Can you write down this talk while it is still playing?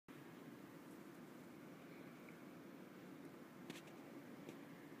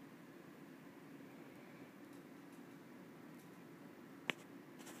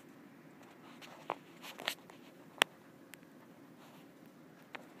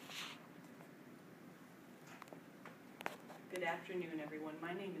afternoon, everyone.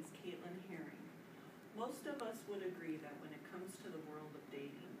 My name is Caitlin Herring. Most of us would agree that when it comes to the world of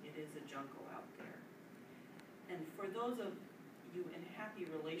dating, it is a jungle out there. And for those of you in happy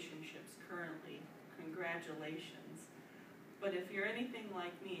relationships currently, congratulations. But if you're anything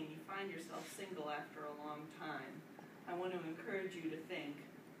like me and you find yourself single after a long time, I want to encourage you to think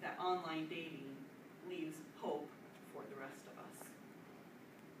that online dating leaves hope for the rest of us.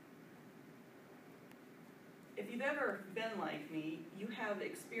 If you've ever been like me, you have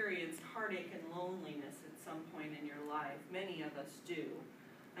experienced heartache and loneliness at some point in your life. Many of us do.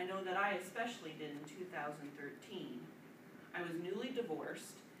 I know that I especially did in 2013. I was newly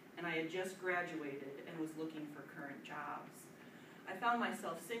divorced, and I had just graduated and was looking for current jobs. I found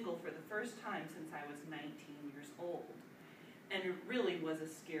myself single for the first time since I was 19 years old, and it really was a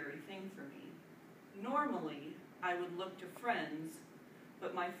scary thing for me. Normally, I would look to friends,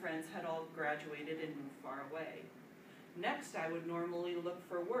 but my friends had all graduated and moved far away. Next, I would normally look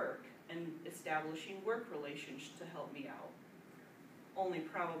for work and establishing work relations to help me out. Only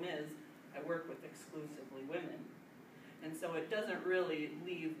problem is, I work with exclusively women, and so it doesn't really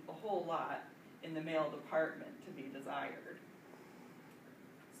leave a whole lot in the male department to be desired.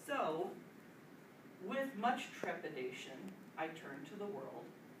 So, with much trepidation, I turned to the world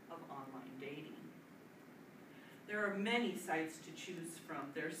of online dating. There are many sites to choose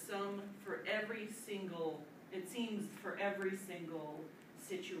from. There's some for every single, it seems, for every single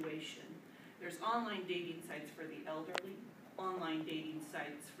situation. There's online dating sites for the elderly, online dating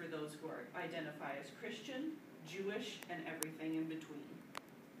sites for those who identify as Christian, Jewish, and everything in between.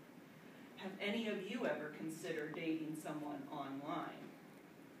 Have any of you ever considered dating someone online?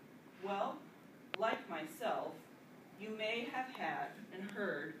 Well, like myself, you may have had and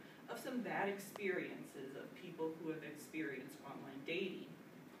heard of some bad experiences of people who have experienced online dating.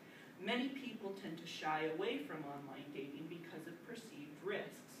 Many people tend to shy away from online dating because of perceived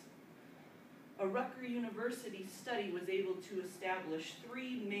risks. A Rutgers University study was able to establish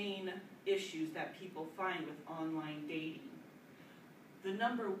 3 main issues that people find with online dating. The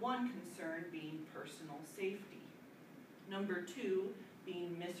number 1 concern being personal safety. Number 2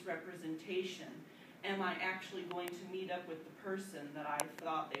 being misrepresentation. Am I actually going to meet up with the person that I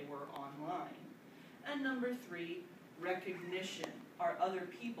thought they were online? And number 3, recognition. Are other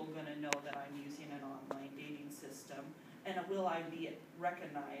people going to know that I'm using an online dating system? And will I be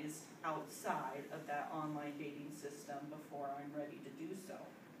recognized outside of that online dating system before I'm ready to do so?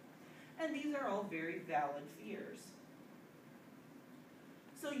 And these are all very valid fears.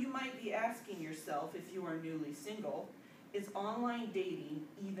 So you might be asking yourself, if you are newly single, is online dating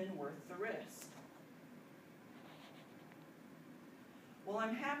even worth the risk? Well,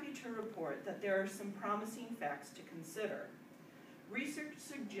 I'm happy to report that there are some promising facts to consider. Research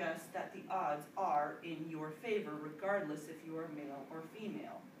suggests that the odds are in your favor regardless if you are male or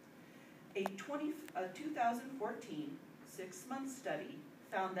female. A 2014 6-month study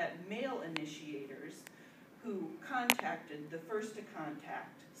found that male initiators who contacted the first to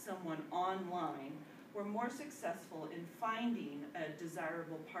contact someone online were more successful in finding a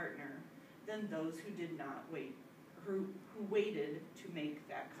desirable partner than those who did not wait, who waited to make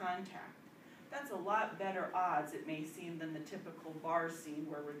that contact. That's a lot better odds, it may seem, than the typical bar scene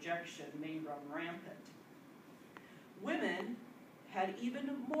where rejection may run rampant. Women had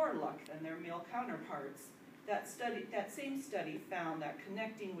even more luck than their male counterparts. That same study found that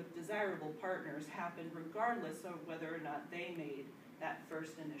connecting with desirable partners happened regardless of whether or not they made that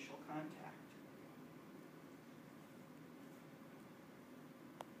first initial contact.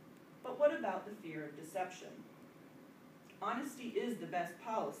 But what about the fear of deception? Honesty is the best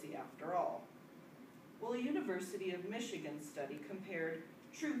policy after all. Well, a University of Michigan study compared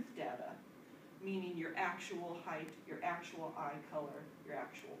truth data, meaning your actual height, your actual eye color, your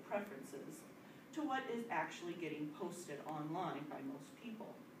actual preferences, to what is actually getting posted online by most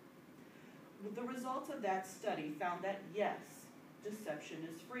people. The results of that study found that yes, deception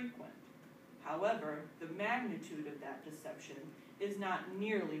is frequent. However, the magnitude of that deception is not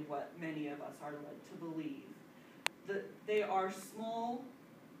nearly what many of us are led to believe. They are small,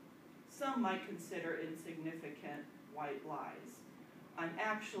 some might consider insignificant white lies. I'm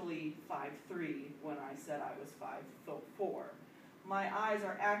actually 5'3" when I said I was 5'4". My eyes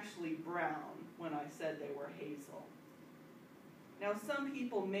are actually brown when I said they were hazel. Now, some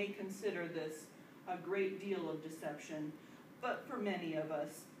people may consider this a great deal of deception, but for many of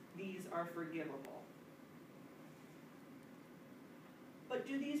us, these are forgivable. But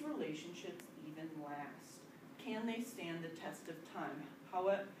do these relationships even last? Can they stand the test of time?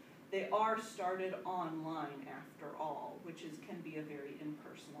 However, they are started online after all, which can be a very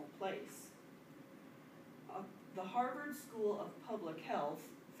impersonal place. The Harvard School of Public Health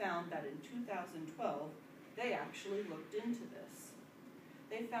found that in 2012, they actually looked into this.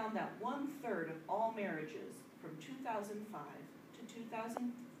 They found that 1/3 of all marriages from 2005 to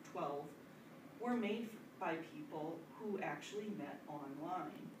 2012 were made by people who actually met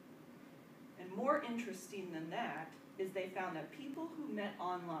online. And more interesting than that is they found that people who met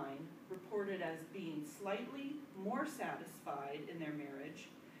online reported as being slightly more satisfied in their marriage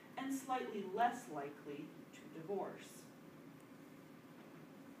and slightly less likely to divorce.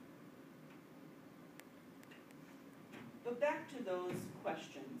 But back to those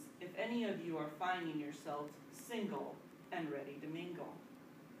questions, if any of you are finding yourselves single and ready to mingle.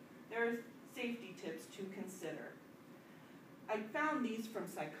 There are safety tips to consider. I found these from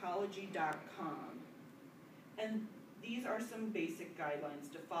psychology.com, and these are some basic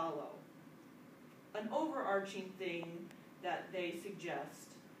guidelines to follow. An overarching thing that they suggest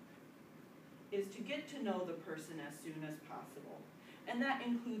is to get to know the person as soon as possible. And that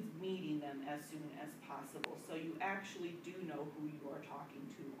includes meeting them as soon as possible, so you actually do know who you are talking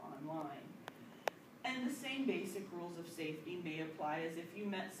to online. And the same basic rules of safety may apply as if you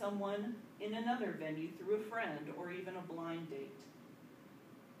met someone in another venue through a friend or even a blind date.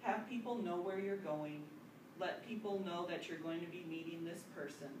 Have people know where you're going. Let people know that you're going to be meeting this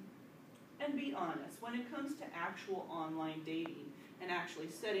person. And be honest. When it comes to actual online dating and actually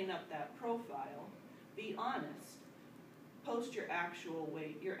setting up that profile, be honest. Post your actual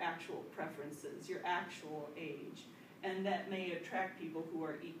weight, your actual preferences, your actual age, and that may attract people who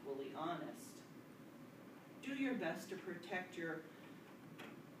are equally honest. Do your best to protect your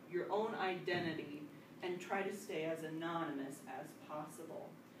own identity and try to stay as anonymous as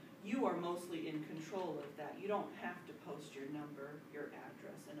possible. You are mostly in control of that. You don't have to post your number, your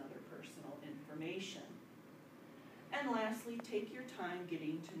address, and other personal information. And lastly, take your time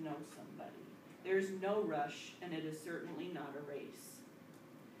getting to know somebody. There's no rush, and it is certainly not a race.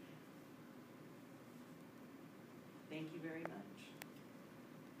 Thank you very much.